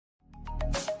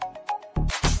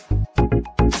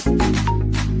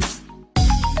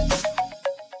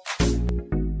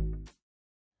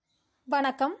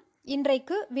வணக்கம்.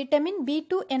 இன்றைக்கு vitamin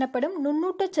B2 எனப்படும்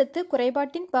நுண்ணூட்டச்சத்து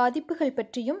குறைபாட்டின் பாதிப்புகள்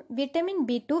பற்றியும், விட்டமின்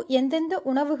B2 எந்தெந்த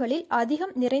உணவுகளில்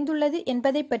அதிகம் நிறைந்துள்ளது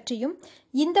என்பதை பற்றியும்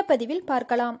இந்த பதிவில்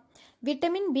பார்க்கலாம்.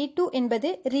 விட்டமின் B2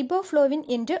 என்பது ரிபோஃப்ளோவின்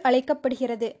என்று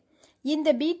அழைக்கப்படுகிறது.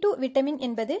 இந்த B2 விட்டமின்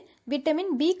என்பது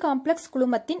விட்டமின் B காம்ப்ளெக்ஸ்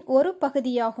குழுமத்தின் ஒரு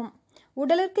பகுதியாகும்.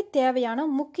 உடலுக்கு தேவையான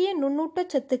முக்கிய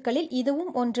நுண்ணூட்டச்சத்துக்களில்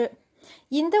இதுவும் ஒன்று.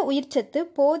 இந்த உயிர்ச்சத்து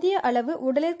போதிய அளவு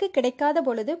உடலிற்கு கிடைக்காத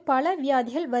பொழுது பல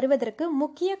வியாதிகள் வருவதற்கு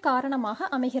முக்கிய காரணமாக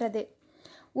அமைகிறது.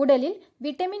 உடலில்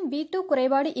விட்டமின் B2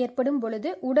 குறைபாடு ஏற்படும்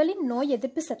பொழுது உடலின் நோய்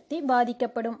எதிர்ப்பு சக்தி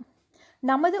பாதிக்கப்படும்.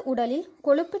 நமது உடலில்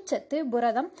கொழுப்புச்சத்து,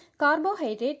 புரதம்,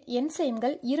 கார்போஹைட்ரேட்,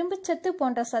 என்சைம்கள், இரும்புச்சத்து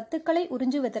போன்ற சத்துக்களை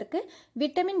உறிஞ்சுவதற்கு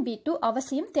விட்டமின் B2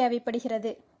 அவசியம்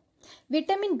தேவைப்படுகிறது.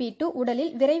 விட்டமின் B2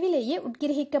 உடலில் விரைவிலேயே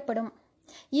உட்கிரகிக்கப்படும்.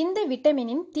 இந்த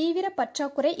விட்டமினின் தீவிர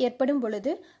பற்றாக்குறை ஏற்படும்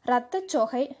பொழுது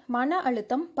இரத்தச்சோகை, மன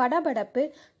அழுத்தம், படபடப்பு,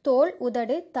 தோல்,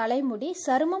 உதடு, தலைமுடி,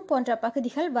 சருமம் போன்ற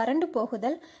பகுதிகள் வறண்டு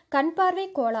போகுதல், கண் பார்வை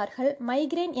கோளாறுகள்,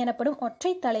 மைக்ரேன் எனப்படும்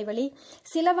ஒற்றை தலைவலி,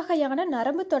 சில வகையான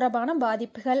நரம்பு தொடர்பான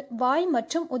பாதிப்புகள், வாய்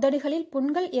மற்றும் உதடுகளில்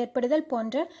புண்கள் ஏற்படுதல்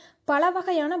போன்ற பல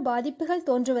வகையான பாதிப்புகள்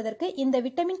தோன்றுவதற்கு இந்த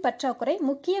விட்டமின் பற்றாக்குறை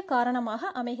முக்கிய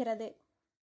காரணமாக அமைகிறது.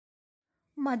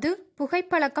 மது,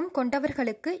 புகைப்பழக்கம்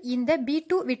கொண்டவர்களுக்கு இந்த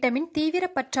B2 விட்டமின் தீவிர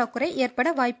பற்றாக்குறை ஏற்பட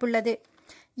வாய்ப்புள்ளது.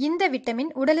 இந்த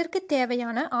விட்டமின் உடலிற்கு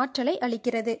தேவையான ஆற்றலை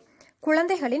அளிக்கிறது.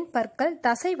 குழந்தைகளின் பற்கள்,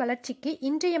 தசை வளர்ச்சிக்கு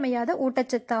இன்றியமையாத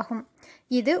ஊட்டச்சத்தாகும்.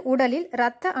 இது உடலில்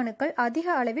இரத்த அணுக்கள் அதிக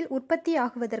அளவில்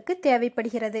உற்பத்தியாகுவதற்கு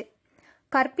தேவைப்படுகிறது.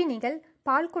 கர்ப்பிணிகள்,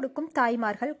 பால் கொடுக்கும்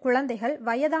தாய்மார்கள், குழந்தைகள்,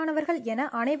 வயதானவர்கள் என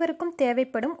அனைவருக்கும்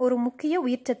தேவைப்படும் ஒரு முக்கிய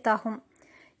உயிர்ச்சத்தாகும்.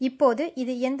 இப்போது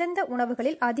இது எந்தெந்த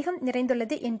உணவுகளில் அதிகம்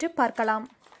நிறைந்துள்ளது என்று பார்க்கலாம்.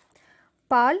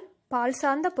 பால், பால்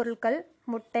சார்ந்த பொருட்கள்,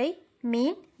 முட்டை,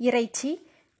 மீன், இறைச்சி,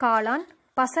 காளான்,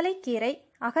 பசலைக்கீரை,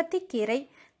 அகத்திக்கீரை,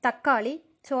 தக்காளி,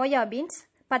 சோயாபீன்ஸ்,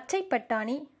 பச்சை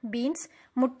பட்டாணி, பீன்ஸ்,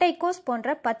 முட்டைக்கோஸ்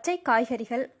போன்ற பச்சை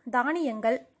காய்கறிகள்,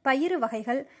 தானியங்கள், பயிறு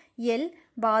வகைகள், எள்,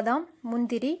 பாதாம்,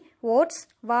 முந்திரி, ஓட்ஸ்,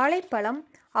 வாழைப்பழம்,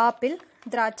 ஆப்பிள்,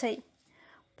 திராட்சை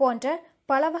போன்ற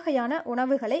பல வகையான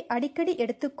உணவுகளை அடிக்கடி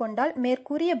எடுத்துக்கொண்டால்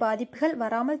மேற்கூறிய பாதிப்புகள்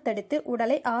வராமல் தடுத்து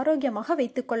உடலை ஆரோக்கியமாக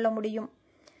வைத்துக்கொள்ள முடியும்.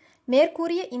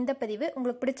 மேற்கூறிய இந்த பதிவு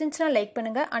உங்களுக்கு பிடிச்சிருந்துச்சுன்னா லைக்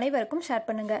பண்ணுங்க, அனைவருக்கும் ஷேர்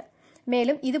பண்ணுங்க.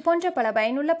 மேலும் இது போன்ற பல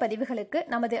பயனுள்ள பதிவுகளுக்கு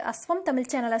நமது அஸ்வம் தமிழ்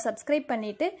சேனலை சப்ஸ்கிரைப்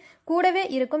பண்ணிட்டு கூடவே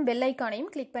இருக்கும் பெல்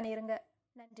ஐக்கானையும் கிளிக் பண்ணிருங்க.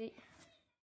 நன்றி.